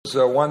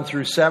1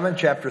 through 7,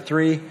 chapter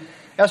 3,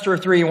 Esther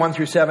 3, 1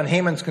 through 7,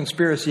 Haman's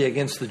conspiracy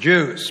against the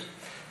Jews.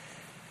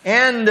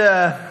 And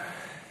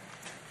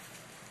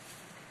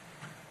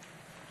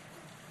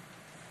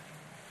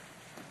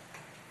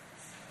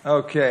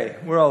okay,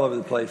 we're all over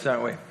the place,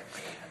 aren't we?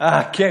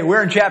 Okay,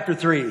 we're in chapter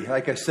 3,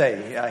 like I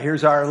say.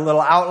 Here's our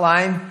little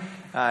outline.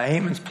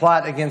 Haman's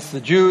plot against the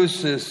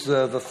Jews is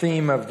the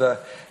theme of the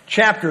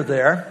chapter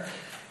there.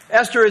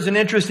 Esther is an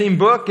interesting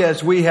book,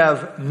 as we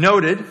have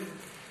noted.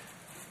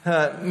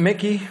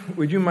 Mickey,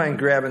 would you mind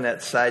grabbing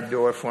that side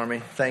door for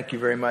me? Thank you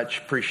very much.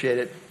 Appreciate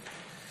it.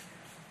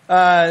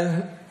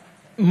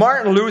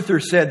 Martin Luther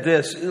said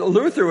this.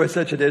 Luther was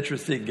such an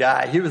interesting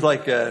guy. He was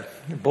like a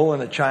bull in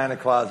a china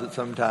closet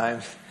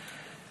sometimes.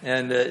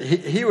 And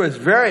he was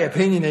very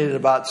opinionated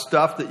about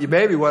stuff that you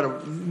maybe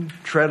want to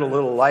tread a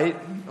little light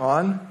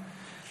on.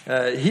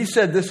 He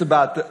said this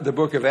about the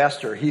book of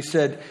Esther. He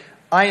said,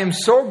 "I am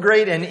so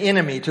great an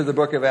enemy to the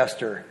book of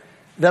Esther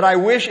that I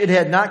wish it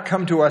had not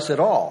come to us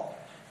at all,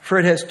 for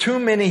it has too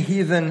many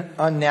heathen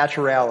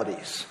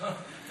unnaturalities."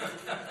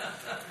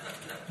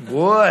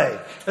 Boy,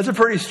 that's a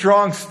pretty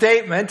strong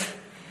statement.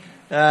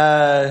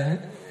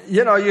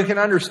 You can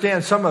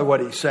understand some of what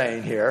he's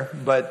saying here,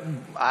 but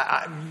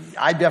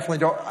I definitely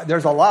don't.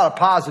 There's a lot of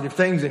positive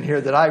things in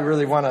here that I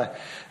really want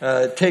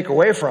to take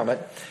away from it.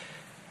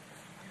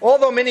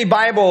 Although many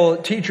Bible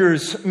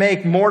teachers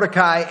make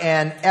Mordecai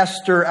and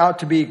Esther out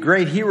to be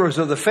great heroes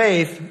of the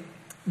faith,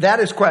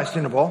 that is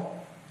questionable.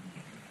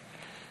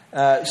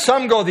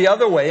 Some go the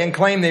other way and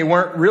claim they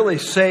weren't really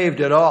saved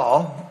at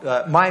all.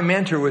 My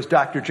mentor was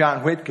Dr.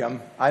 John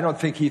Whitcomb. I don't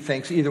think he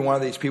thinks either one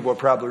of these people are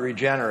probably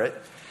regenerate.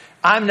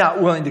 I'm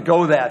not willing to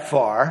go that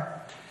far,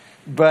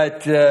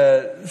 but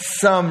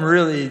some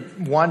really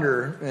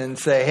wonder and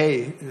say,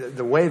 hey,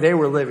 the way they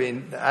were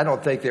living, I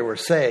don't think they were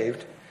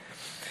saved.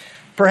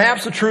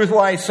 Perhaps the truth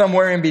lies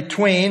somewhere in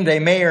between. They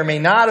may or may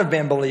not have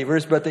been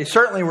believers, but they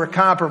certainly were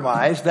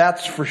compromised,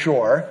 that's for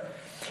sure.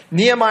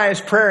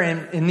 Nehemiah's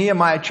prayer in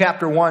Nehemiah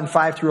chapter 1,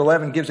 5 through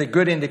 11 gives a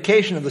good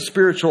indication of the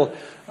spiritual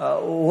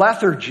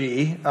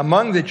lethargy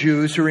among the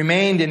Jews who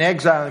remained in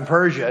exile in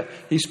Persia.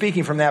 He's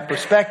speaking from that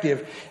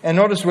perspective. And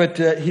notice what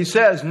he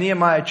says,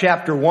 Nehemiah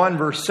chapter 1,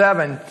 verse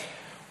 7,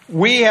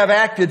 "We have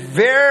acted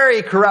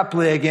very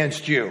corruptly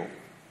against you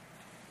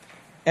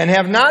and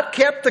have not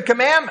kept the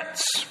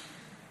commandments,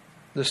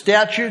 the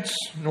statutes,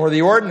 nor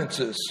the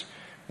ordinances,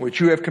 which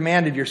you have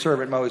commanded your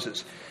servant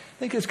Moses." I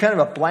think it's kind of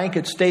a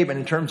blanket statement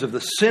in terms of the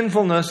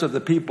sinfulness of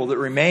the people that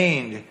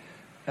remained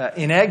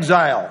in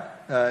exile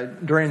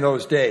during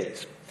those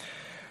days.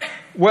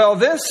 Well,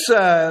 this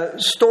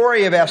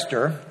story of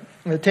Esther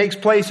takes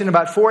place in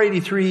about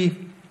 483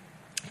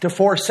 to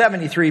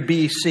 473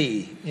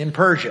 BC in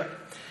Persia.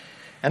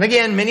 And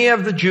again, many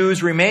of the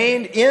Jews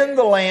remained in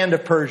the land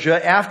of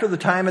Persia after the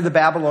time of the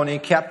Babylonian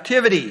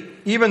captivity,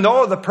 even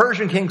though the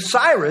Persian king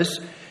Cyrus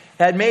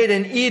had made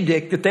an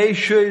edict that they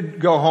should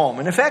go home.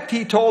 In effect,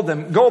 he told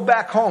them, go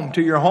back home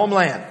to your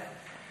homeland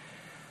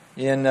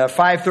in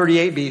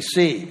 538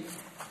 BC.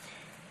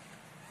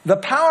 The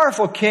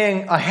powerful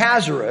king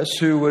Ahasuerus,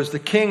 who was the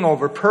king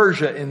over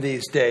Persia in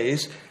these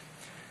days,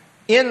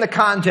 in the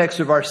context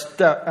of our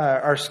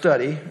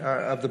study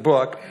of the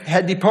book,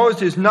 had deposed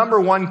his number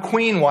one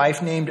queen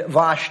wife named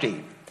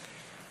Vashti.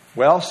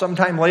 Well,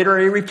 sometime later,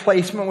 a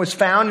replacement was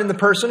found in the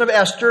person of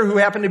Esther, who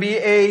happened to be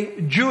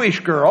a Jewish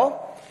girl.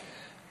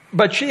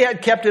 But she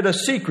had kept it a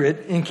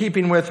secret in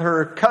keeping with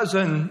her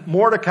cousin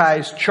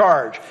Mordecai's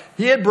charge.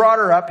 He had brought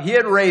her up. He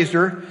had raised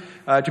her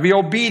to be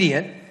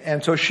obedient.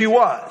 And so she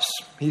was.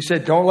 He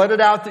said, don't let it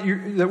out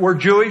that we're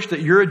Jewish, that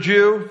you're a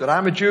Jew, that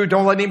I'm a Jew.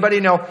 Don't let anybody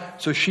know.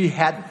 So she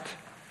hadn't.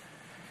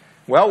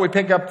 Well, we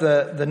pick up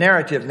the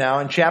narrative now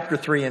in chapter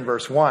 3 and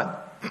verse 1.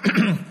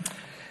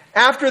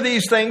 After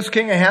these things,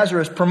 King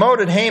Ahasuerus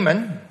promoted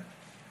Haman,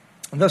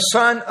 the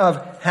son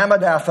of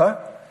Hammedatha,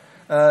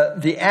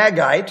 the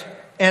Agagite,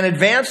 and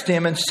advanced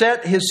him and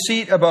set his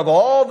seat above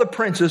all the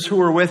princes who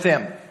were with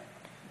him.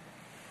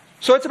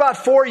 So it's about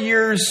 4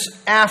 years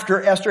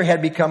after Esther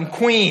had become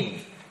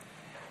queen.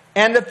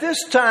 And at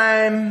this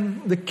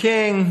time, the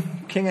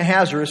King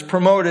Ahasuerus,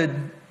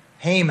 promoted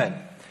Haman.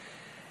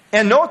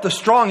 And note the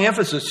strong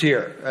emphasis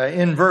here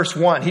in verse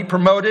 1. He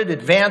promoted,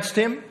 advanced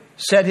him,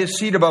 set his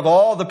seat above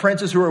all the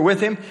princes who were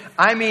with him.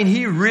 I mean,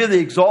 he really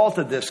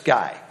exalted this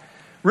guy.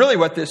 Really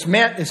what this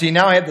meant is he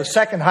now had the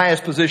second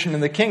highest position in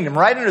the kingdom,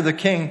 right under the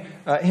king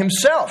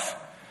himself.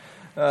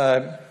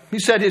 He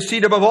set his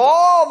seat above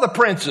all the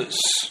princes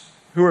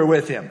who were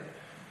with him.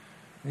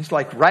 He's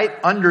like right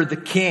under the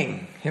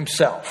king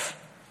himself.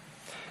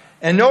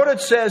 And note it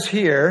says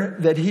here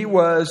that he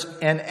was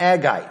an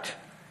Agagite.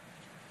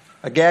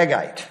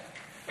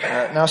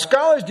 Now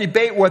scholars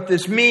debate what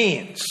this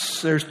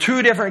means. There's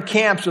two different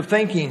camps of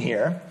thinking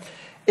here.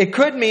 It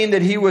could mean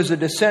that he was a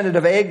descendant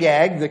of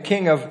Agag, the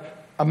king of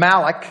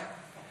Amalek,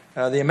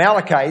 the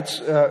Amalekites,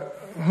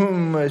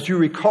 whom, as you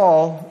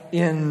recall,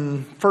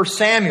 in 1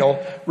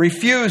 Samuel,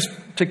 refused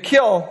to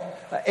kill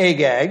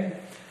Agag.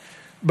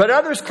 But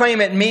others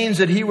claim it means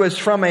that he was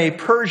from a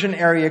Persian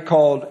area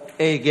called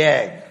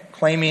Agag,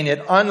 claiming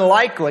it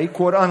unlikely,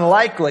 quote,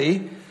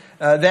 unlikely,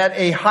 that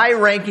a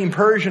high-ranking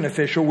Persian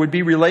official would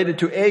be related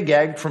to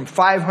Agag from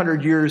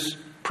 500 years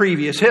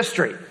previous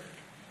history.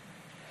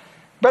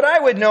 But I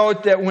would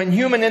note that when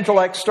human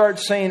intellect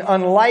starts saying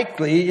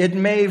unlikely, it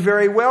may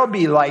very well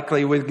be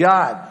likely with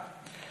God.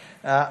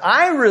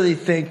 I really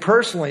think,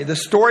 personally, the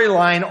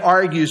storyline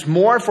argues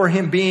more for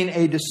him being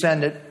a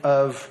descendant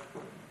of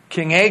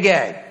King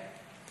Agag.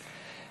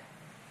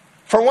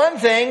 For one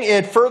thing,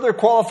 it further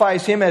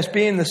qualifies him as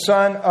being the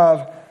son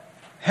of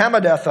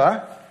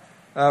Hammedatha,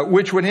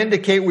 which would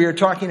indicate we are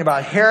talking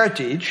about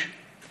heritage.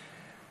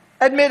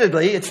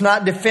 Admittedly, it's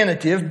not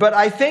definitive, but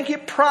I think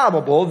it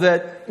probable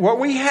that what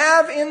we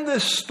have in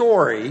this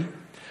story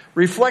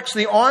reflects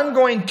the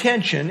ongoing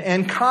tension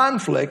and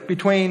conflict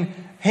between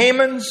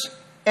Haman's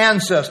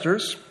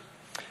ancestors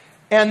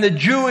and the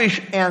Jewish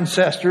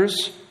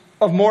ancestors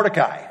of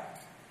Mordecai.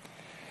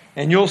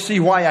 And you'll see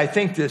why I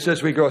think this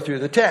as we go through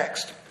the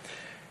text.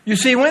 You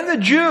see, when the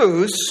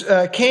Jews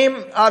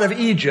came out of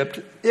Egypt,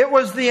 it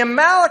was the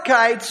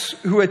Amalekites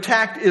who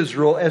attacked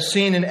Israel, as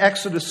seen in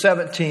Exodus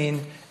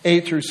 17,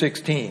 8 through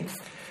 16.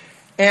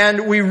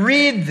 And we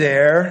read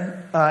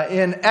there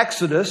in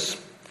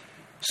Exodus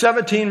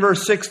 17,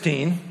 verse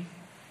 16,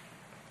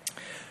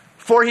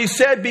 "For he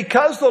said,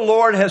 because the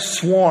Lord has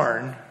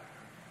sworn,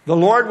 the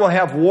Lord will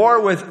have war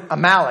with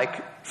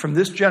Amalek from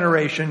this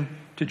generation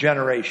to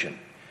generation."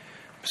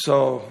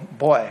 So,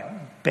 boy,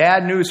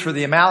 bad news for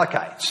the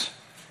Amalekites,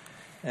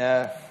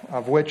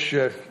 of which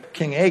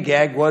King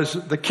Agag was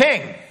the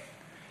king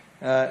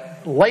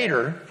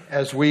later,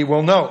 as we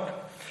will note.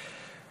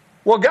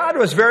 Well, God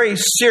was very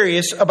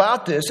serious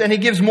about this, and he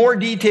gives more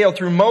detail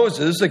through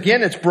Moses.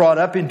 Again, it's brought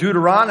up in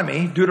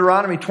Deuteronomy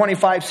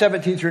 25,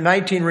 17 through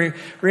 19.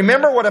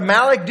 Remember what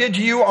Amalek did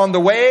to you on the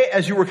way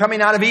as you were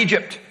coming out of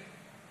Egypt.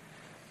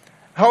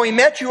 How he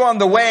met you on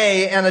the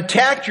way and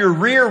attacked your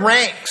rear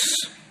ranks.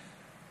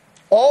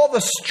 All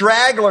the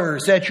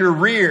stragglers at your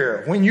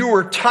rear when you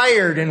were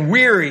tired and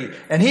weary,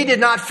 and he did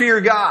not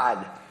fear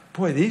God.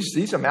 Boy,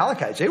 these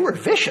Amalekites, they were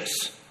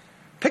vicious,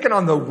 picking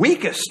on the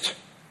weakest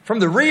from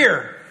the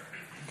rear.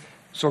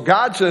 So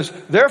God says,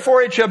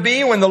 "Therefore it shall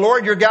be when the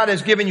Lord your God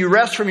has given you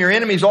rest from your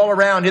enemies all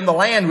around in the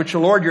land which the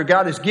Lord your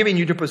God is giving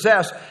you to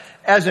possess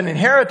as an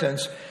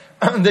inheritance,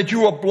 that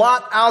you will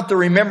blot out the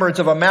remembrance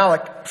of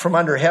Amalek from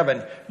under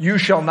heaven. You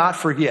shall not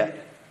forget."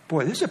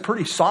 Boy, this is a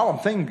pretty solemn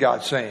thing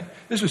God's saying.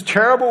 This was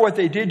terrible what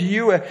they did to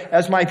you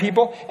as my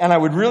people. And I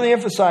would really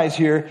emphasize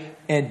here,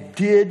 and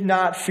did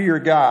not fear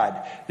God.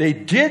 They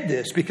did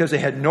this because they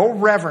had no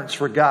reverence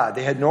for God.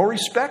 They had no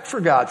respect for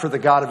God, for the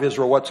God of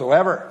Israel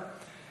whatsoever.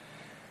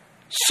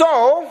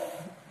 So,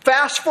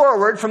 fast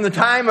forward from the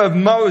time of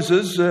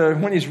Moses,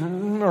 when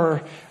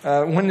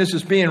this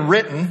is being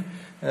written,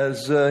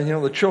 as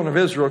the children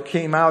of Israel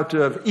came out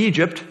of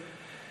Egypt.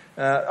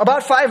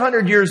 About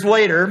 500 years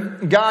later,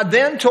 God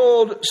then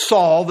told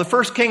Saul, the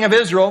first king of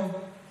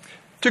Israel,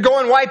 to go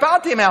and wipe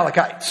out the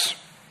Amalekites.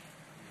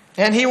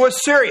 And he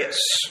was serious.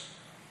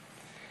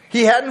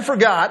 He hadn't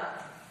forgot.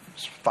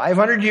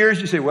 500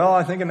 years, you say, well,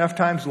 I think enough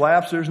time's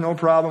lapsed, there's no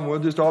problem, we'll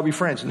just all be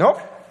friends. Nope.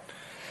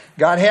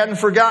 God hadn't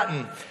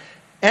forgotten.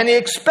 And he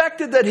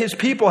expected that his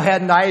people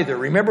hadn't either.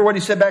 Remember what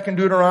he said back in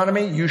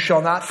Deuteronomy? You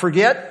shall not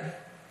forget.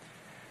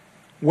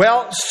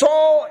 Well,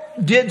 Saul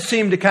did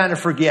seem to kind of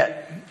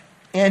forget.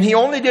 And he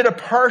only did a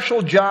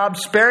partial job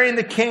sparing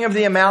the king of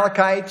the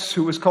Amalekites,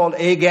 who was called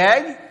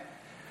Agag,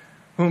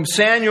 whom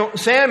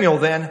Samuel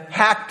then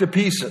hacked to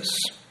pieces.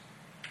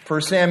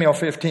 1 Samuel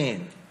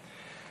 15.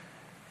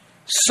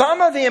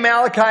 Some of the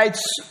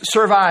Amalekites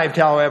survived,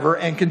 however,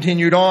 and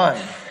continued on.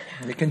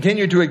 They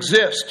continued to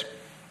exist.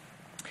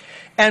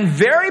 And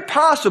very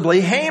possibly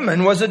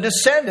Haman was a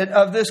descendant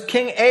of this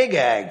King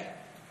Agag,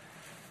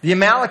 the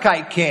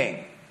Amalekite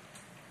king.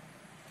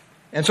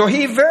 And so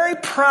he very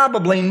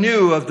probably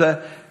knew of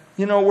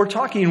we're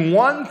talking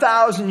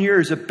 1,000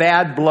 years of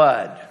bad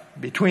blood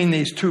between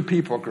these two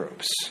people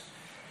groups.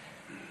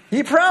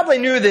 He probably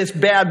knew this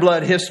bad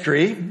blood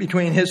history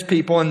between his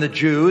people and the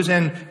Jews,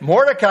 and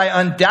Mordecai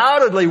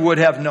undoubtedly would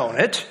have known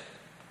it.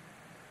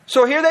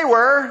 So here they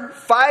were,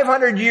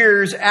 500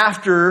 years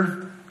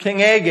after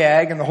King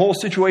Agag and the whole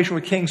situation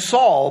with King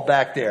Saul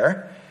back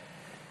there.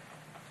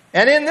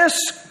 And in this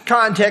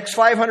context,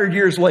 500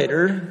 years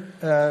later,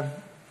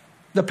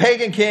 the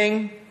pagan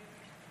king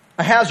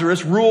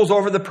Ahasuerus rules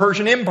over the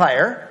Persian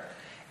Empire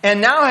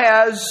and now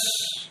has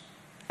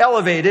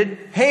elevated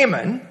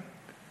Haman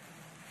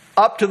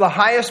up to the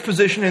highest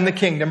position in the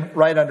kingdom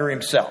right under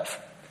himself.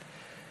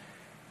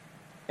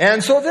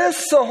 And so the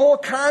whole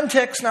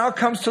context now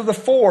comes to the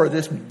fore,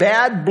 this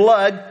bad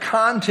blood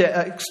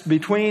context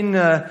between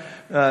the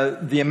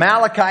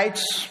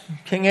Amalekites,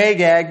 King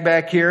Agag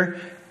back here,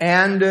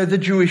 and the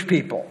Jewish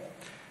people.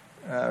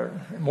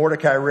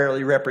 Mordecai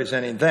rarely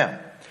representing them.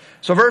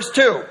 So verse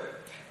 2,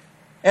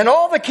 and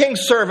all the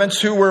king's servants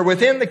who were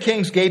within the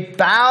king's gate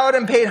bowed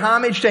and paid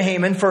homage to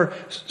Haman, for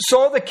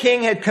so the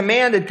king had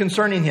commanded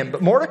concerning him.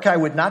 But Mordecai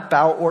would not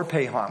bow or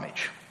pay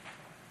homage.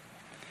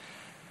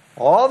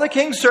 All the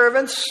king's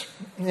servants,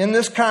 in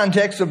this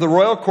context of the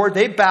royal court,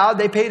 they bowed,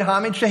 they paid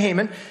homage to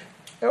Haman,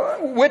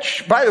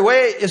 which, by the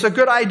way, is a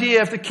good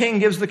idea if the king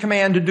gives the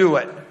command to do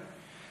it.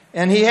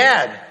 And he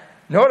had.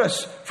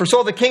 Notice, for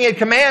so the king had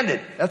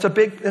commanded. That's a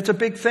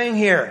big thing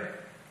here.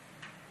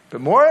 But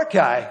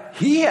Mordecai,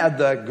 he had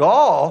the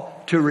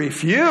gall to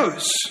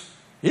refuse.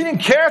 He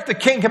didn't care if the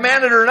king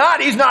commanded or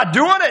not. He's not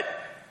doing it.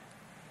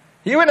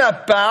 He would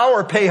not bow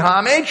or pay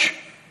homage.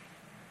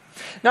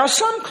 Now,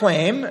 some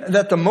claim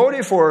that the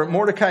motive for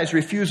Mordecai's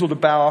refusal to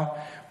bow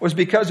was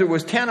because it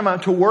was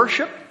tantamount to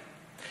worship,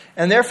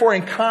 and therefore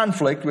in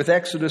conflict with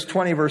Exodus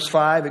 20, verse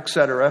 5,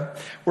 etc.,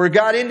 where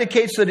God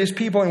indicates that his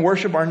people in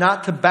worship are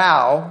not to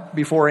bow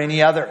before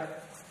any other.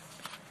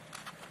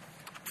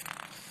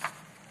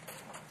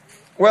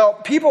 Well,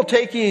 people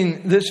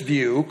taking this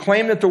view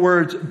claim that the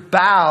words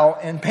bow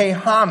and pay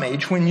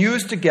homage, when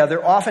used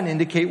together, often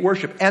indicate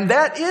worship. And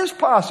that is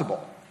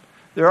possible.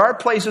 There are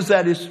places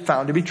that is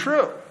found to be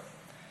true.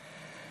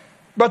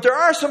 But there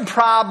are some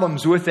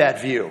problems with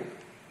that view.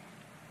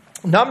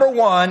 Number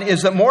one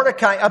is that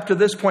Mordecai, up to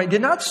this point,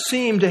 did not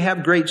seem to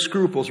have great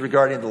scruples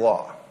regarding the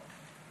law.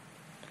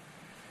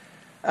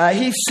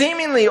 He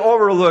seemingly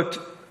overlooked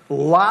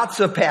lots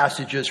of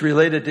passages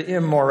related to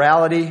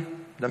immorality,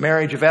 the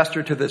marriage of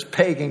Esther to this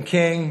pagan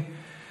king,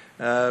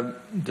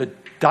 the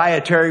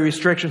dietary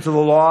restrictions of the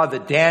law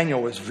that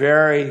Daniel was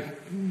very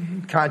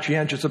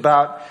conscientious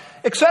about,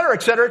 etc.,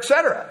 etc.,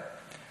 etc.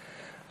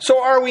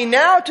 So are we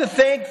now to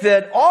think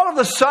that all of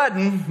a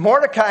sudden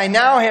Mordecai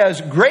now has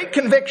great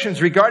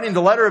convictions regarding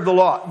the letter of the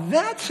law?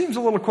 That seems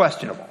a little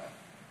questionable.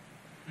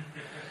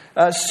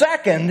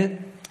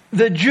 Second,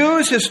 the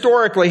Jews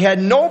historically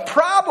had no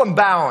problem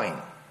bowing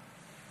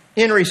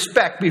in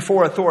respect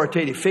before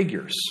authoritative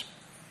figures,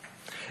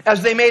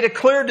 as they made a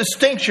clear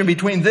distinction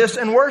between this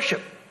and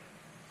worship.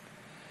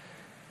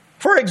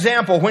 For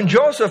example, when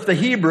Joseph the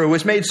Hebrew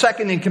was made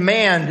second in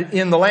command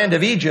in the land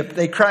of Egypt,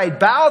 they cried,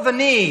 "Bow the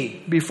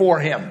knee before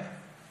him."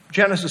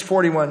 Genesis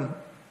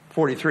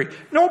 41:43.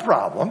 No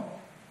problem.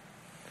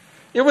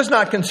 It was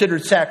not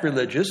considered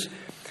sacrilegious.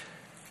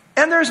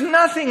 And there's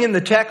nothing in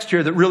the text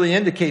here that really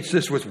indicates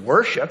this was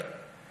worship.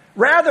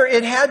 Rather,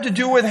 it had to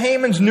do with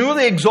Haman's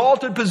newly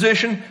exalted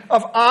position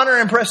of honor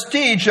and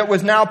prestige that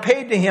was now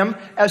paid to him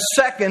as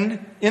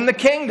second in the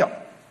kingdom.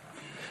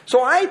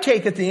 So I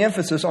take it the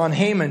emphasis on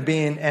Haman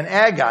being an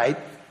Agagite,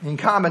 in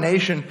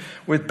combination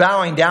with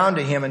bowing down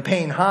to him and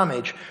paying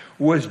homage,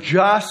 was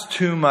just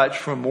too much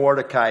for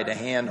Mordecai to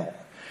handle.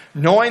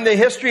 Knowing the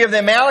history of the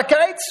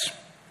Amalekites,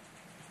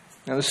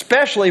 and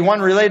especially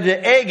one related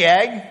to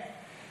Agag,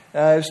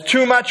 is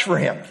too much for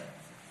him.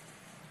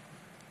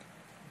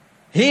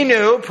 He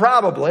knew,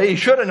 probably, he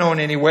should have known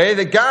anyway,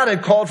 that God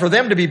had called for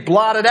them to be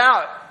blotted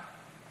out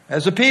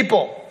as a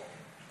people.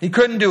 He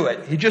couldn't do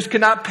it. He just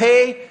could not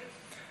pay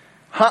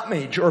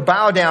homage or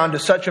bow down to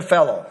such a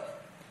fellow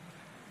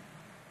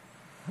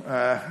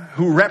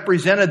who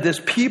represented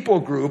this people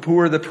group who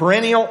were the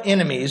perennial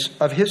enemies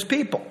of his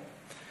people.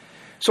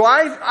 So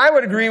I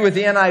would agree with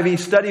the NIV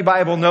Study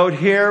Bible note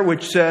here,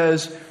 which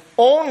says,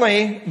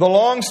 only the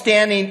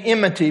long-standing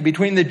enmity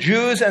between the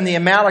Jews and the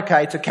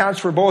Amalekites accounts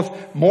for both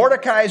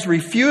Mordecai's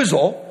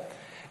refusal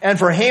and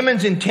for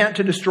Haman's intent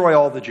to destroy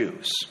all the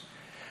Jews.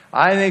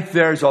 I think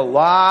there's a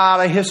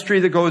lot of history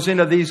that goes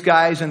into these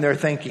guys and their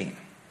thinking.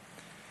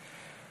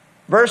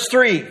 Verse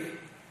 3,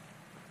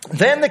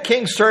 then the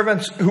king's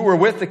servants who were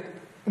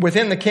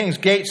within the king's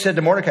gate said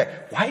to Mordecai,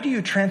 "Why do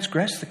you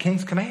transgress the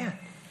king's command?"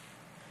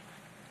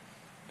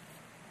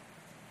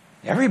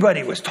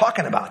 Everybody was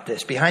talking about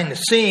this behind the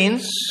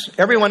scenes.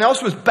 Everyone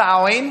else was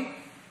bowing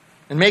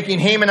and making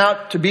Haman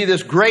out to be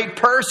this great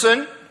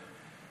person.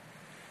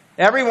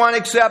 Everyone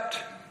except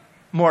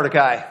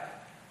Mordecai.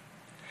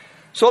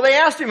 So they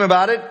asked him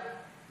about it.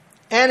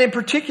 And in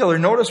particular,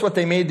 notice what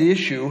they made the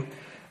issue.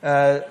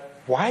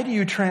 Why do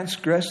you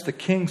transgress the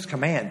king's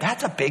command?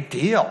 That's a big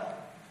deal.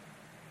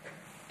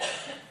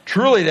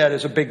 Truly, that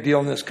is a big deal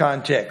in this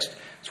context.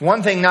 It's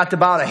one thing not to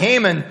bow to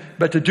Haman,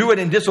 but to do it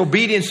in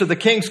disobedience to the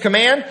king's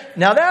command.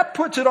 Now that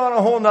puts it on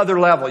a whole nother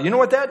level. You know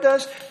what that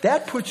does?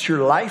 That puts your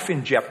life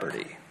in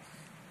jeopardy.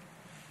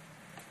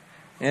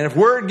 And if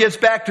word gets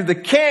back to the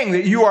king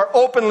that you are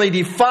openly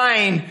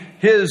defying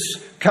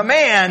his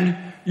command,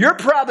 you're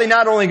probably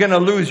not only going to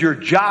lose your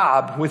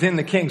job within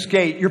the king's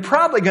gate, you're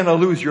probably going to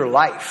lose your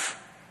life.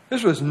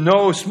 This was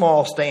no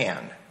small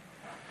stand.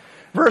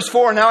 Verse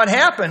 4, now it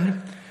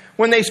happened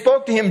when they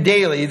spoke to him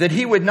daily that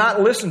he would not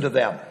listen to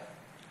them.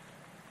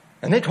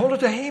 And they told it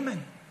to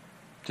Haman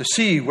to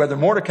see whether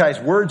Mordecai's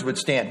words would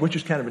stand, which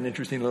is kind of an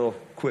interesting little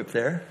quip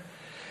there.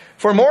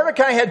 For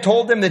Mordecai had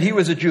told them that he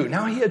was a Jew.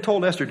 Now he had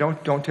told Esther,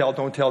 don't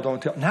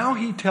tell. Now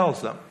he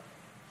tells them,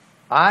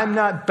 I'm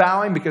not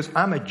bowing because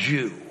I'm a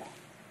Jew.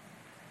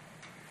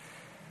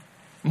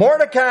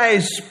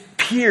 Mordecai's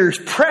peers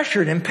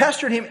pressured and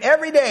pestered him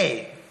every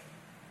day,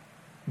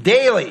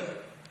 daily,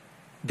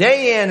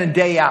 day in and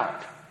day out.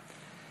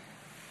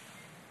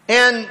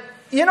 And,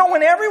 you know,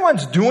 when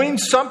everyone's doing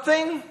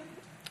something,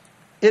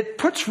 it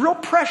puts real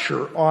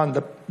pressure on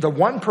the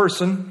one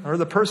person or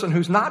the person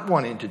who's not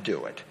wanting to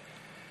do it.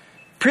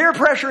 Peer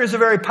pressure is a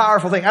very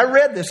powerful thing. I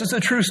read this. This is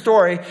a true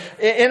story.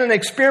 In an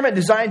experiment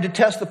designed to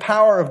test the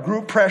power of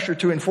group pressure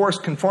to enforce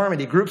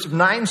conformity, groups of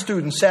 9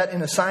 students sat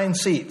in assigned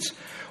seats.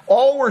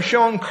 All were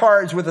shown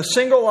cards with a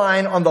single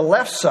line on the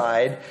left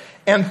side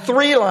and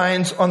 3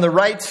 lines on the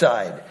right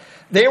side.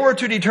 They were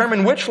to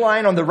determine which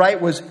line on the right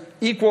was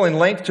equal in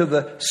length to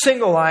the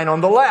single line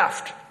on the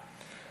left.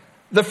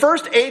 The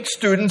first 8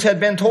 students had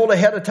been told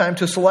ahead of time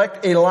to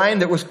select a line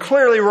that was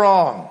clearly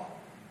wrong.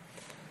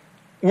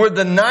 Would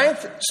the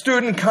 9th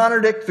student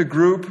contradict the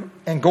group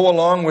and go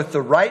along with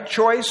the right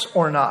choice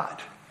or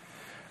not?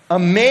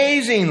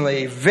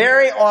 Amazingly,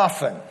 very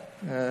often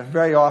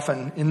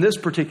in this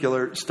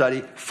particular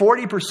study,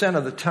 40%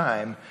 of the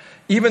time,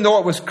 even though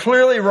it was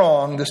clearly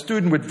wrong, the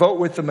student would vote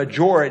with the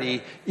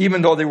majority,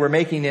 even though they were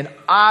making an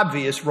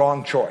obvious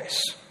wrong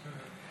choice.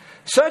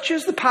 Such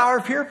is the power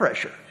of peer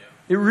pressure.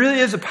 It really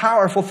is a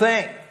powerful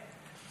thing.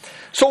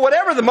 So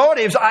whatever the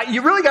motives,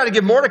 you really got to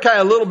give Mordecai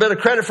a little bit of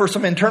credit for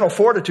some internal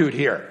fortitude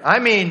here. I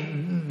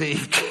mean,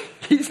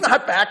 he's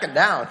not backing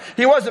down.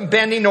 He wasn't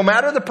bending no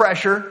matter the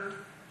pressure.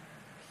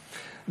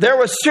 There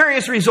was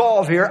serious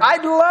resolve here.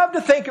 I'd love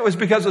to think it was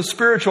because of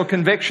spiritual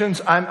convictions.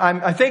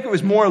 I think it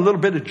was more a little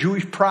bit of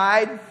Jewish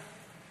pride.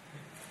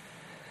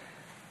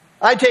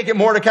 I take it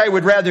Mordecai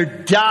would rather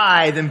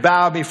die than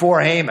bow before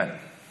Haman.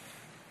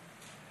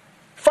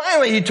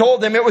 Finally, he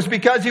told them it was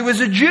because he was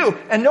a Jew.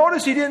 And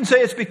notice he didn't say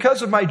it's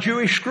because of my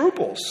Jewish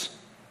scruples,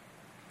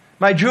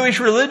 my Jewish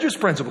religious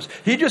principles.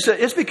 He just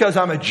said, it's because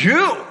I'm a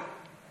Jew.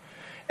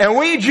 And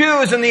we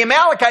Jews and the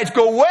Amalekites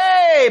go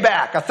way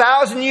back,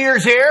 1,000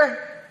 years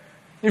here.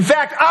 In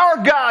fact,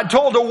 our God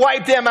told to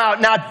wipe them out,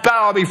 not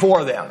bow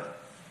before them.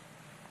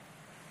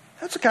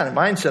 That's the kind of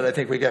mindset I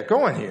think we got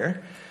going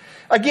here.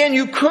 Again,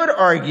 you could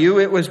argue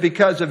it was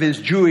because of his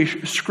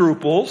Jewish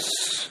scruples,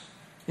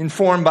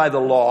 informed by the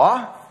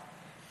law.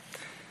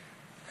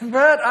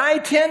 But I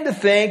tend to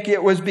think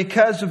it was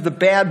because of the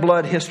bad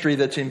blood history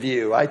that's in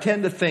view. I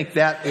tend to think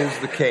that is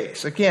the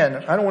case. Again,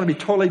 I don't want to be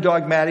totally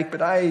dogmatic, but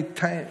I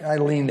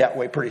lean that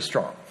way pretty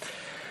strong.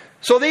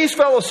 So these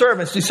fellow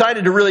servants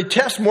decided to really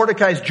test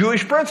Mordecai's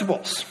Jewish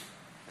principles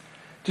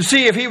to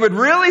see if he would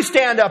really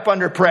stand up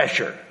under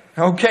pressure.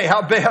 Okay,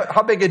 how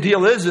big a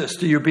deal is this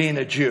to you being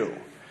a Jew?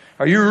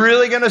 Are you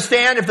really going to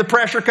stand if the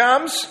pressure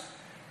comes?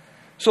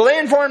 So they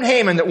informed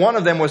Haman that one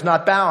of them was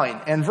not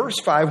bowing. And verse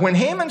 5, when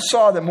Haman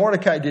saw that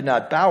Mordecai did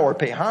not bow or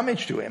pay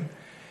homage to him,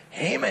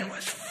 Haman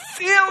was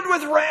filled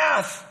with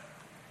wrath.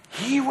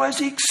 He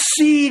was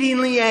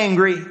exceedingly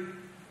angry,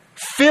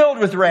 filled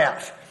with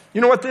wrath.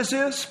 You know what this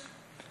is?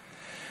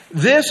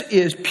 This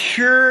is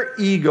pure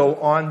ego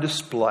on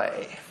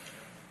display.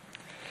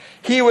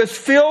 He was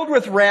filled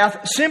with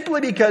wrath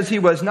simply because he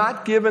was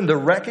not given the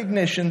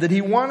recognition that he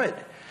wanted.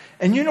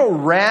 And you know,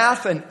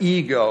 wrath and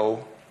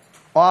ego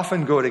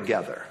often go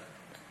together.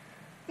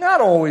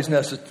 Not always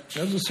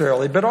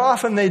necessarily, but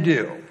often they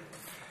do.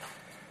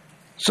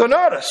 So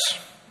notice,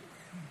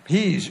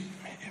 he's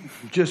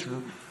just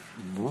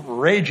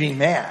raging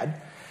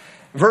mad.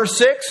 Verse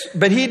 6,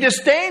 but he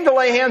disdained to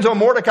lay hands on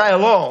Mordecai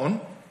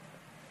alone,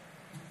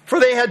 for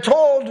they had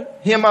told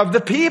him of the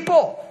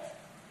people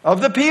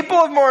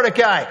of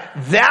Mordecai.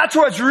 That's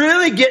what's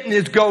really getting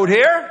his goat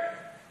here.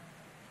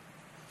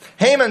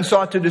 Haman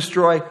sought to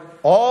destroy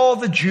all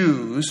the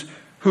Jews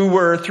who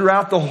were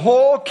throughout the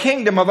whole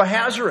kingdom of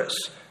Ahasuerus.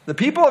 The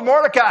people of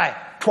Mordecai,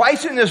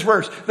 twice in this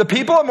verse, the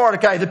people of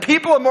Mordecai, the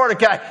people of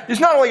Mordecai. He's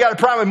not only got a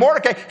problem with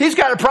Mordecai, he's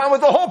got a problem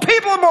with the whole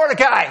people of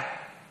Mordecai.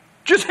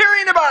 Just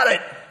hearing about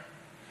it.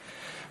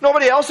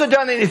 Nobody else had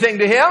done anything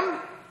to him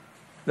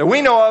that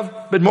we know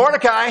of, but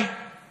Mordecai.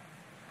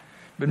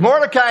 But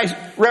Mordecai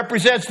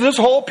represents this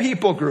whole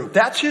people group.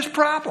 That's his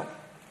problem.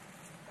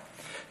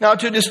 Now,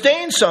 to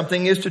disdain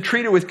something is to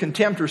treat it with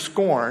contempt or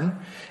scorn.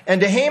 And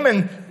to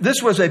Haman,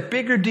 this was a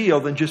bigger deal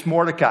than just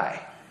Mordecai.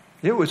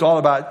 It was all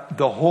about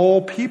the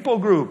whole people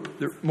group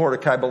that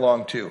Mordecai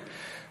belonged to.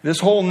 This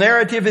whole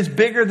narrative is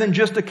bigger than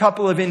just a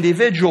couple of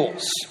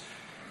individuals.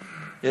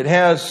 It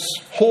has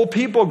whole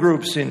people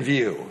groups in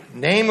view,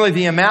 namely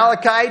the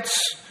Amalekites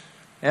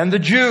and the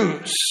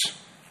Jews.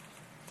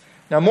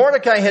 Now,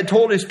 Mordecai had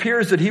told his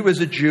peers that he was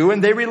a Jew,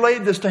 and they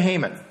relayed this to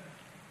Haman.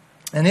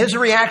 And his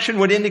reaction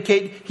would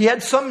indicate he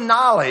had some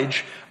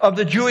knowledge of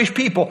the Jewish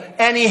people,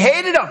 and he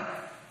hated them.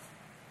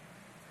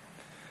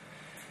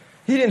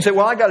 He didn't say,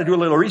 well, I got to do a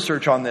little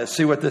research on this,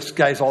 see what this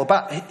guy's all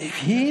about.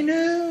 He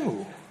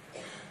knew.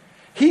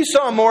 He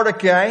saw in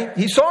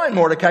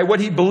Mordecai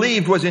what he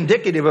believed was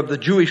indicative of the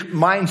Jewish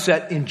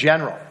mindset in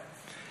general.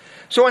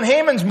 So in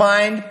Haman's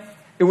mind,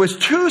 it was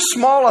too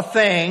small a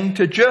thing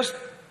to just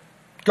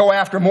go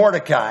after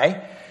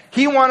Mordecai.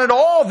 He wanted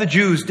all the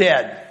Jews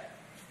dead.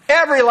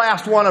 Every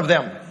last one of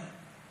them.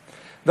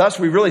 Thus,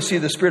 we really see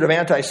the spirit of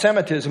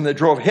anti-Semitism that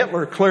drove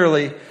Hitler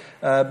clearly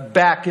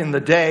back in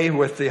the day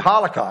with the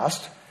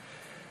Holocaust.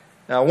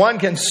 Now, one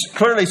can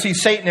clearly see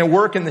Satan at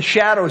work in the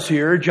shadows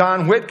here.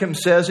 John Whitcomb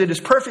says it is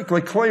perfectly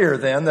clear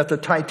then that the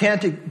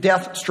titanic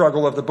death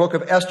struggle of the book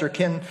of Esther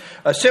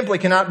simply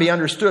cannot be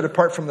understood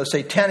apart from the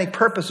satanic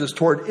purposes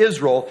toward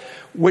Israel,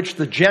 which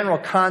the general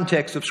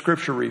context of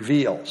Scripture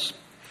reveals.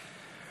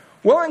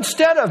 Well,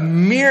 instead of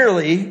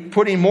merely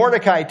putting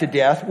Mordecai to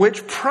death,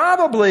 which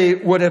probably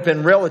would have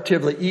been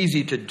relatively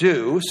easy to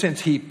do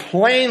since he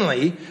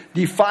plainly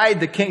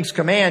defied the king's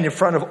command in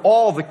front of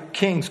all the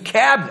king's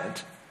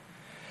cabinet,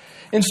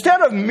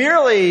 instead of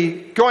merely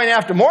going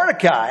after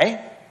Mordecai,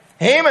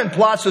 Haman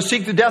plots to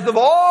seek the death of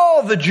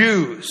all the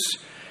Jews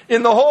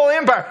in the whole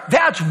empire.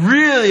 That's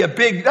really a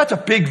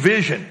big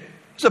vision.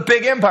 It's a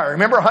big empire.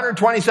 Remember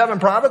 127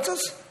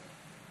 provinces?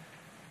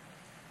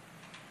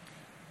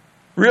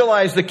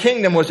 Realized the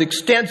kingdom was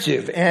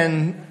extensive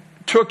and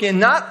took in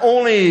not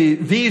only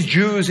these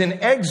Jews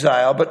in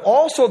exile, but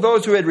also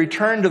those who had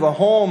returned to the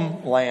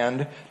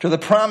homeland, to the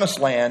promised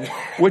land,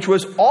 which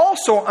was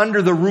also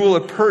under the rule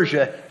of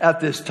Persia at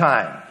this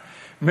time.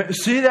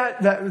 See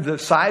that the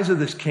size of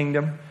this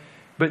kingdom?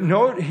 But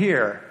note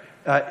here,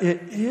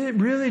 it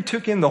really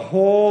took in the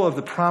whole of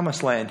the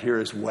promised land here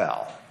as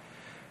well.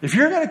 If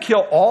you're going to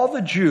kill all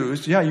the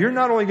Jews, you're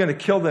not only going to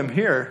kill them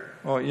here,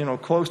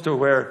 close to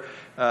where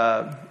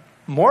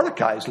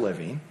Mordecai's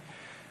living,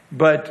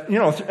 but,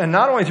 and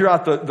not only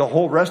throughout the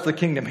whole rest of the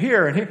kingdom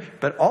here and here,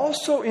 but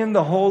also in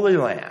the Holy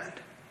Land.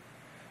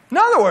 In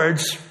other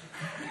words,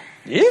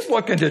 he's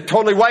looking to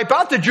totally wipe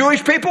out the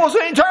Jewish people as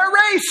an entire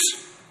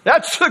race.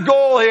 That's the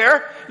goal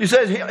here. You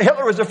said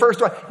Hitler was the first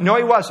one. No,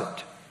 he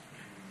wasn't.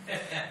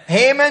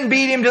 Haman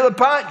beat him to the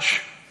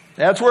punch.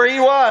 That's where he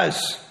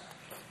was.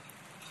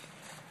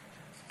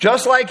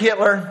 Just like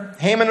Hitler,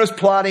 Haman was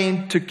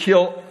plotting to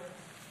kill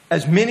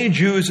as many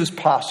Jews as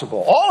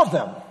possible. All of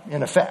them,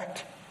 in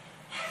effect.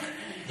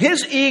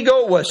 His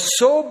ego was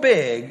so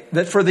big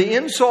that for the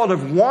insult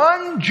of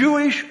one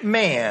Jewish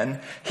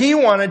man, he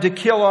wanted to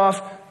kill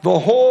off the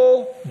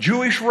whole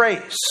Jewish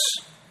race.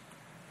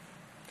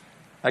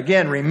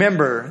 Again,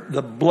 remember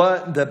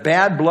the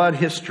bad blood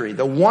history,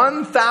 the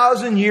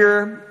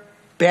 1,000-year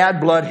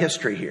bad blood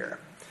history here.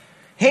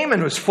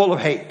 Haman was full of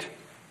hate.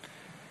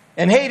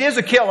 And hate is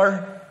a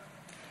killer.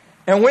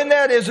 And when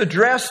that is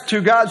addressed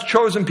to God's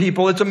chosen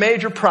people, it's a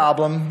major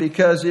problem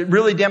because it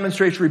really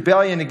demonstrates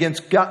rebellion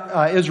against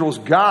Israel's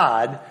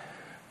God,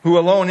 who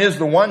alone is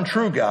the one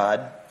true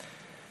God.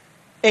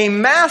 A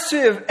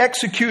massive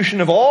execution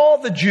of all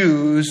the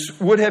Jews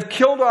would have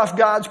killed off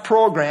God's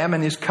program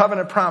and his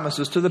covenant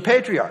promises to the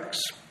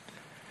patriarchs.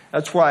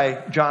 That's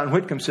why John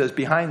Whitcomb says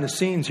behind the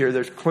scenes here,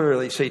 there's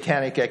clearly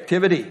satanic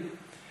activity.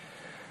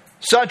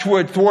 Such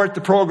would thwart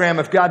the program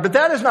of God, but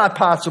that is not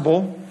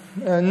possible.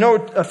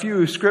 Note a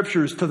few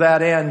scriptures to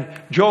that end.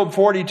 Job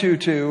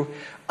 42:2.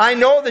 I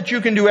know that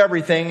you can do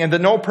everything and that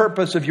no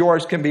purpose of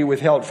yours can be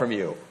withheld from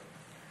you.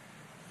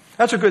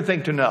 That's a good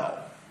thing to know.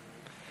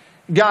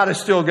 God is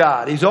still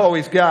God. He's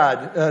always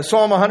God.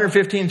 Psalm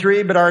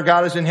 115:3, but our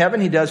God is in heaven.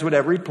 He does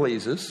whatever he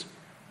pleases.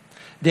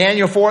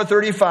 Daniel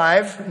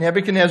 4:35,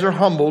 Nebuchadnezzar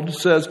humbled,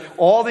 says,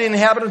 all the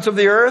inhabitants of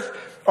the earth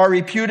are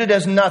reputed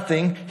as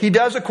nothing. He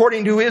does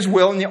according to his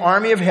will in the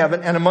army of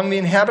heaven and among the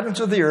inhabitants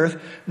of the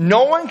earth.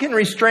 No one can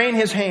restrain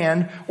his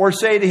hand or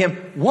say to him,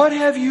 what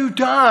have you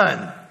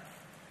done?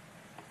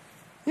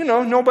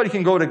 Nobody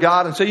can go to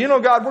God and say,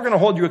 God, we're going to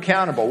hold you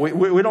accountable.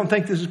 We don't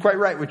think this is quite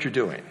right what you're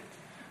doing.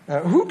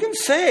 Who can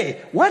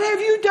say, what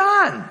have you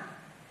done?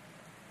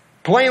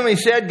 Plainly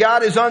said,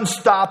 God is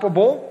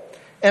unstoppable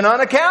and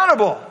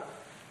unaccountable.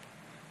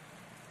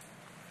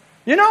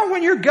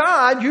 When you're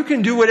God, you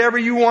can do whatever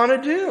you want to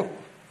do.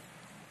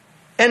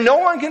 And no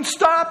one can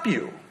stop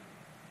you.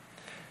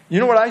 You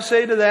know what I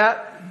say to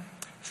that?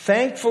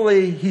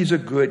 Thankfully, he's a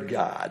good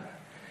God.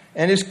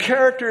 And his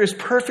character is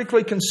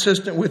perfectly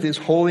consistent with his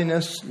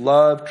holiness,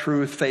 love,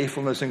 truth,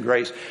 faithfulness, and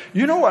grace.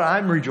 You know what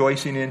I'm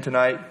rejoicing in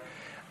tonight?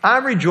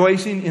 I'm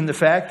rejoicing in the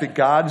fact that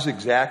God is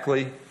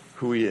exactly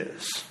who he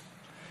is.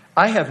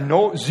 I have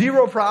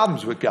zero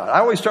problems with God. I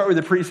always start with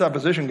the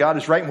presupposition God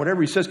is right in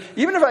whatever he says.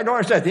 Even if I don't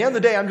understand, at the end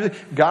of the day,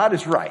 God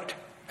is right.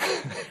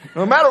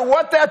 No matter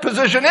what that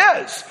position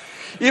is.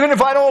 Even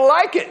if I don't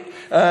like it,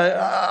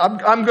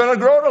 I'm going to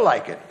grow to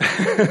like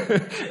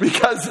it.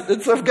 Because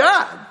it's of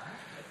God.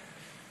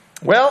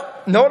 Well,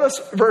 notice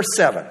verse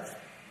 7.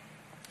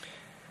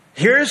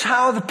 Here's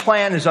how the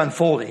plan is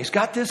unfolding. He's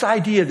got this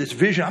idea, this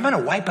vision. I'm going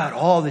to wipe out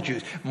all the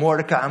Jews.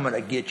 Mordecai, I'm going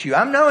to get you.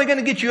 I'm not only going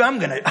to get you, I'm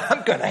going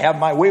to have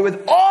my way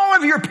with all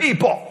of your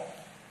people.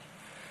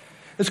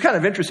 It's kind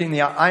of interesting,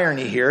 the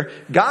irony here.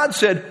 God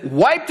said,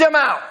 wipe them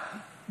out.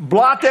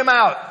 Blot them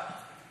out.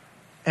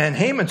 And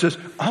Haman says,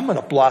 I'm going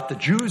to blot the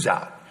Jews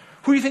out.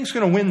 Who do you think is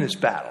going to win this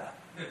battle?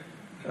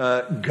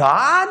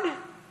 God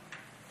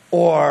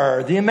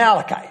or the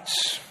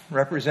Amalekites,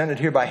 represented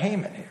here by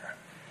Haman here?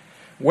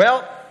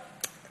 Well,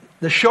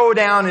 the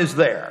showdown is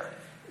there.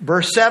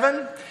 Verse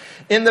 7,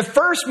 in the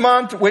first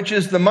month, which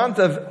is the month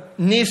of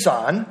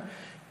Nisan,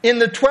 in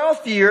the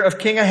 12th year of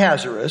King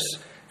Ahasuerus,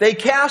 they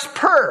cast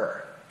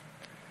pur.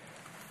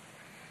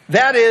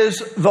 That is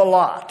the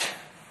lot.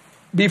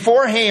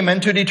 before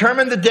Haman to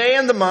determine the day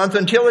and the month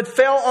until it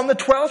fell on the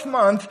 12th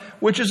month,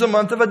 which is the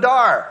month of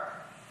Adar.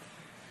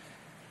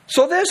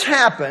 So this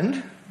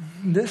happened,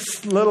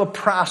 this little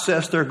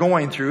process they're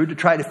going through to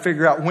try to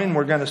figure out when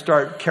we're going to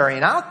start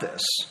carrying out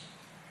this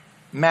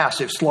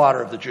massive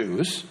slaughter of the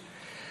Jews.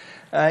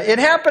 It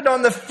happened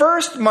on the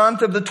first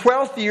month of the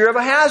 12th year of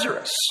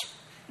Ahasuerus,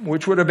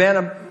 which would have been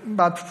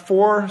about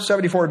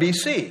 474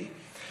 BC.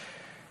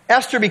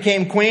 Esther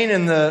became queen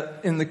in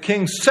the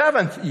king's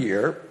 7th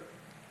year,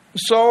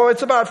 so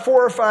it's about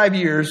 4 or 5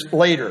 years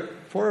later.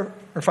 4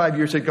 or 5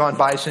 years had gone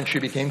by since she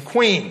became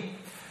queen.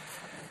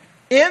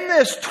 In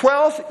this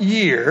 12th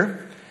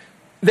year,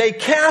 they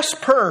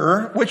cast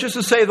pur, which is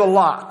to say the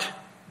lot,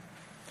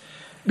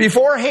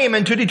 before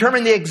Haman to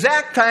determine the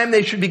exact time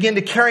they should begin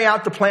to carry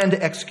out the plan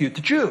to execute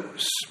the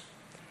Jews.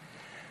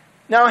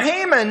 Now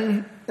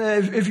Haman,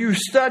 if you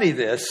study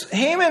this,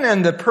 Haman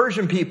and the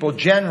Persian people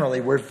generally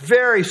were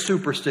very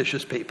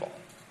superstitious people.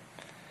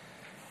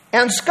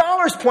 And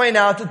scholars point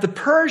out that the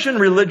Persian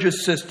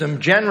religious system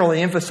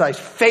generally emphasized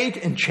fate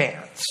and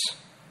chance.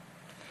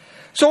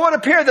 So it would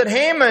appear that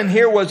Haman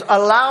here was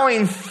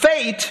allowing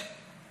fate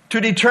to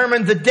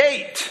determine the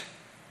date.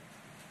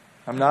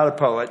 I'm not a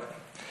poet.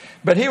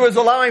 But he was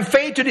allowing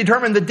fate to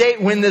determine the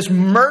date when this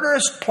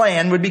murderous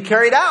plan would be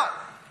carried out.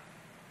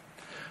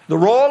 The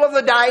roll of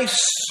the dice,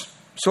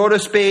 so to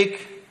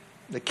speak,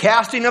 the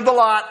casting of the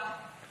lot,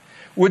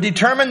 would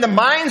determine the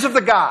minds of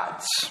the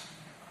gods.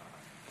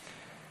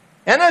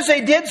 And as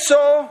they did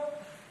so,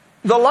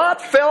 the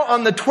lot fell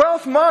on the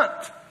 12th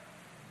month,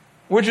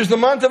 which is the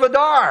month of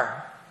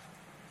Adar.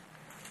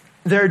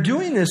 They're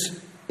doing this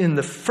in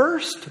the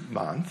first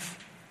month,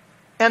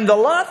 and the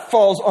lot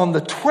falls on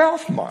the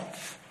 12th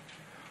month.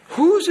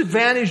 Whose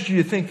advantage do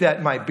you think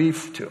that might be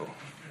to?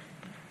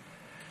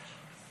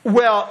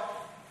 Well,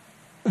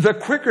 the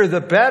quicker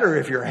the better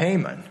if you're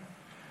Haman.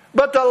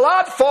 But the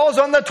lot falls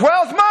on the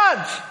 12th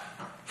month.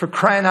 For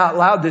crying out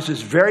loud, this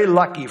is very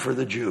lucky for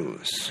the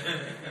Jews.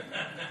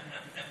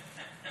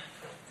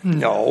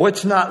 No,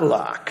 it's not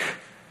luck.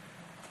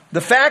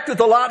 The fact that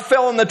the lot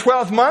fell in the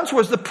 12th month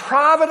was the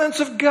providence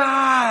of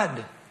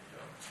God.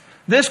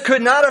 This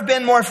could not have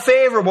been more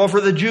favorable for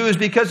the Jews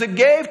because it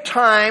gave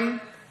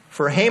time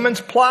for Haman's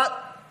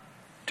plot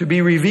to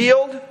be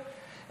revealed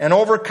and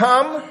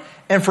overcome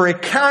and for a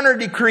counter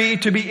decree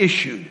to be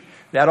issued.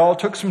 That all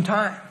took some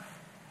time.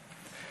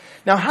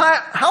 Now,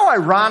 how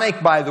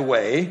ironic, by the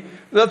way,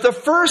 that the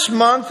first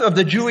month of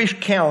the Jewish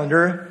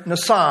calendar,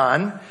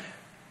 Nisan,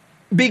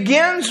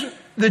 begins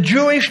the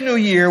Jewish New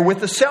Year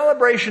with the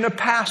celebration of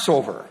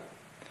Passover,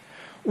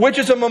 which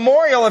is a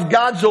memorial of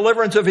God's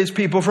deliverance of his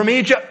people from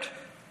Egypt.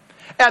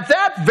 At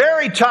that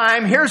very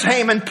time, here's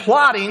Haman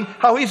plotting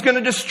how he's going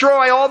to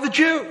destroy all the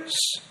Jews.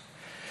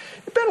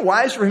 It'd been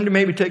wise for him to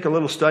maybe take a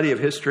little study of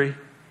history,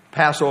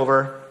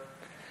 Passover.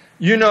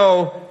 You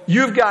know,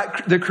 you've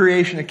got the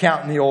creation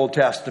account in the Old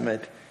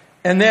Testament,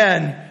 and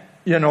then,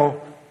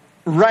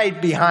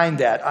 right behind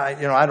that,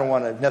 I don't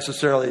want to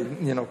necessarily,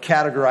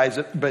 categorize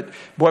it, but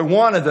boy,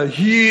 one of the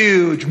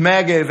huge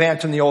mega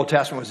events in the Old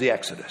Testament was the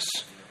Exodus.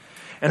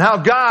 And how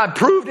God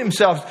proved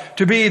himself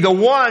to be the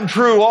one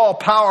true,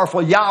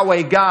 all-powerful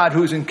Yahweh God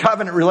who's in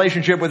covenant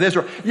relationship with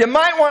Israel. You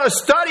might want to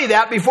study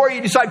that before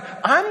you decide,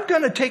 I'm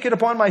going to take it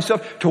upon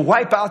myself to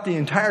wipe out the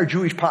entire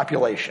Jewish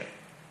population.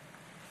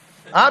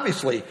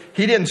 Obviously,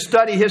 he didn't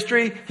study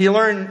history. He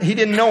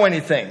didn't know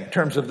anything in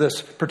terms of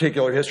this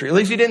particular history. At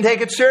least he didn't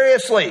take it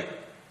seriously.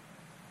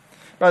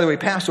 By the way,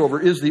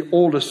 Passover is the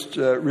oldest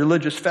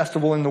religious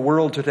festival in the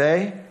world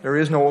today. There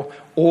is no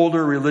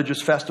older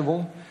religious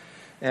festival.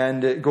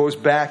 And it goes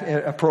back,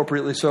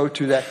 appropriately so,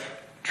 to that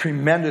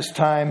tremendous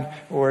time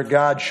where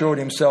God showed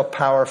himself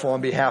powerful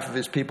on behalf of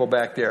his people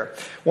back there.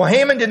 Well,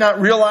 Haman did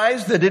not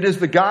realize that it is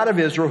the God of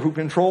Israel who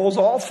controls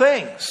all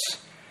things.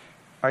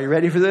 Are you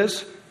ready for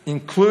this?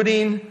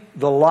 Including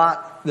the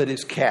lot that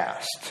is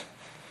cast.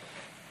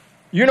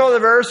 You know the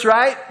verse,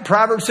 right?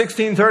 Proverbs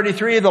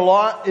 16:33, the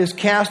lot is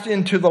cast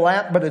into the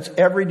lap, but its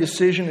every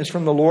decision is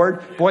from the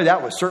Lord. Boy,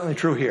 that was certainly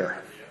true here.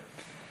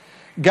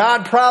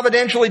 God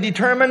providentially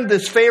determined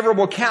this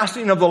favorable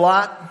casting of the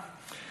lot.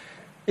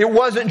 It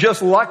wasn't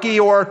just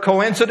lucky or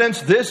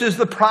coincidence. This is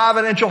the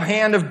providential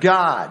hand of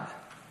God.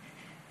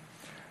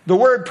 The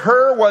word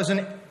pur was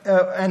an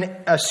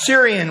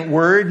Assyrian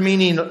word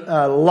meaning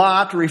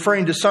lot,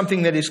 referring to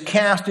something that is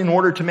cast in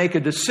order to make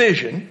a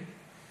decision.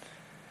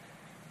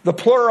 The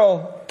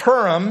plural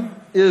purim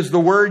is the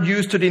word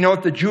used to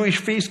denote the Jewish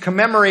feast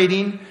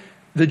commemorating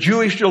the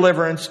Jewish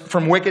deliverance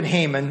from wicked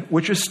Haman,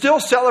 which is still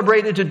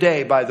celebrated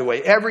today, by the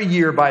way, every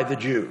year by the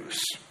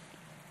Jews.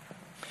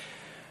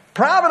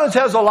 Providence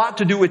has a lot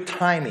to do with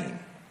timing.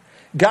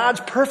 God's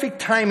perfect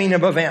timing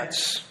of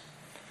events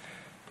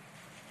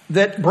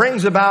that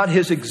brings about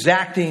his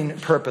exacting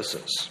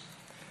purposes.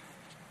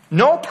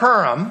 No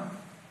Purim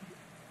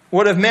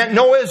would have meant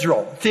no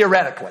Israel,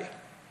 theoretically.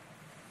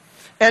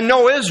 And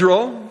no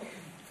Israel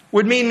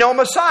would mean no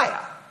Messiah.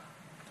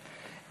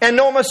 And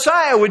no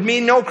Messiah would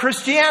mean no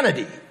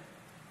Christianity.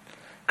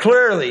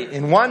 Clearly,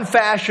 in one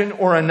fashion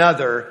or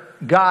another,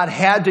 God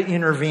had to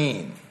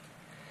intervene.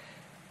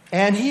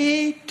 And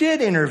he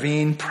did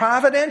intervene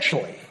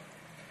providentially,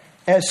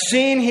 as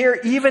seen here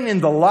even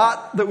in the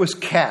lot that was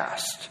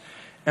cast.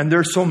 And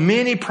there's so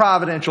many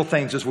providential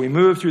things as we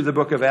move through the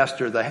book of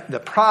Esther.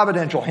 The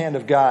providential hand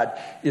of God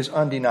is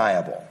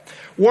undeniable.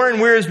 Warren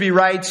Wiersbe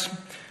writes,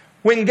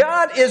 when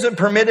God isn't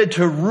permitted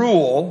to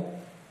rule,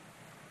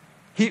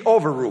 he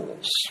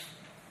overrules.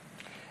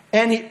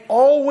 And he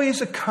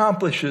always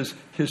accomplishes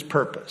his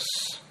purpose.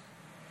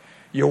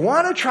 You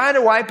want to try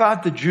to wipe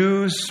out the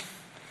Jews?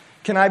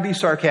 Can I be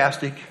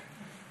sarcastic?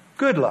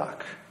 Good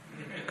luck.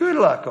 Good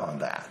luck on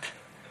that.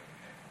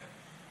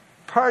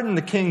 Pardon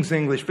the King's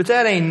English, but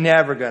that ain't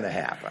never going to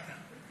happen.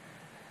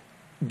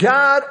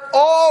 God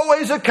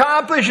always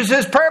accomplishes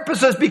his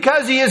purposes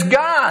because he is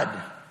God.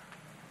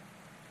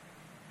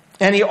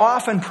 And he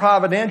often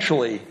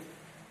providentially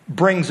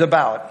brings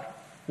about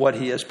what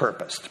he has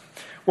purposed.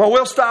 Well,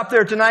 we'll stop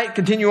there tonight,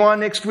 continue on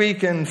next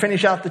week and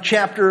finish out the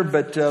chapter,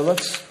 but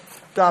let's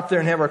stop there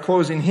and have our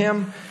closing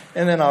hymn,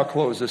 and then I'll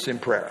close this in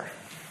prayer.